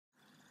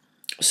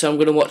So I'm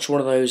going to watch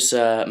one of those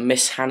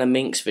Miss Hannah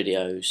Minx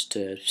videos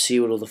to see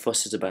what all the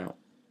fuss is about.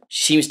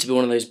 She seems to be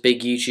one of those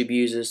big YouTube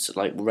users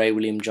like Ray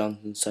William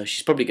Johnson, so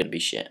she's probably going to be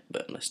shit,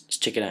 but let's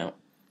check it out.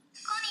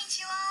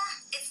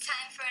 Konnichiwa! It's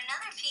time for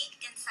another peek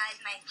inside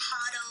my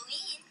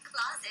Halloween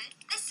closet,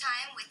 this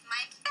time with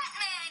my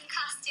Batman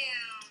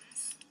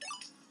costumes!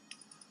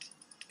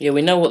 Yeah,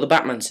 we know what the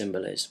Batman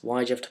symbol is.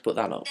 Why'd you have to put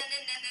that up?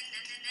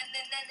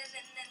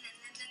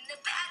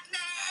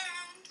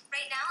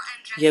 Right now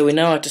I'm dressed. Yeah, we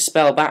know how to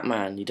spell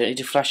Batman. You don't need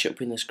to flash it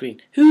up in the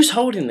screen. Who's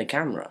holding the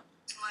camera?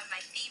 One of my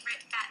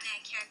favorite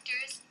Batman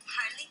characters,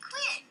 Harley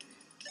Quinn.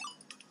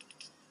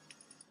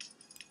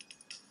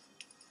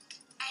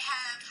 I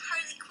have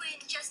Harley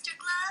Quinn jester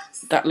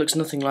gloves. That looks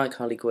nothing like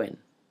Harley Quinn.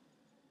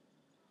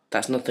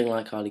 That's nothing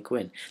like Harley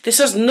Quinn. This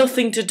has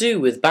nothing to do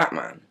with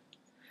Batman.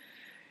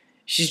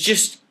 She's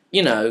just,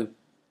 you know,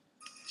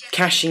 Jester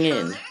cashing in.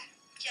 collar,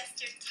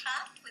 jester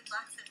top with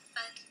lots of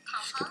fun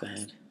Skip pom-poms.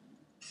 ahead.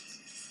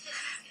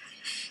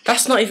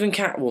 That's not even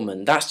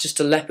Catwoman. That's just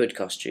a leopard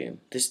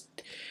costume.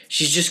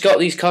 She's just got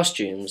these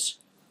costumes,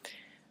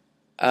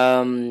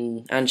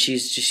 and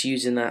she's just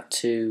using that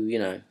to, you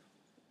know,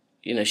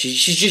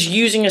 she's just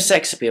using a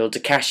sex appeal to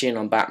cash in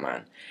on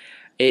Batman.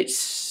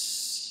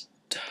 It's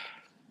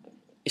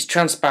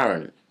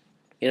transparent.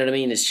 You know what I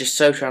mean? It's just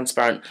so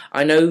transparent.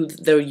 I know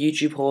there are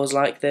YouTube whores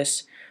like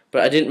this,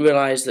 but I didn't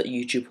realise that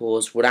YouTube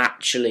whores would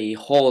actually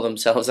whore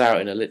themselves out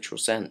in a literal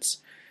sense.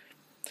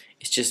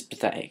 It's just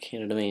pathetic. You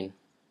know what I mean?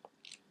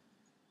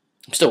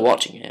 I'm still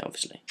watching it,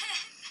 obviously.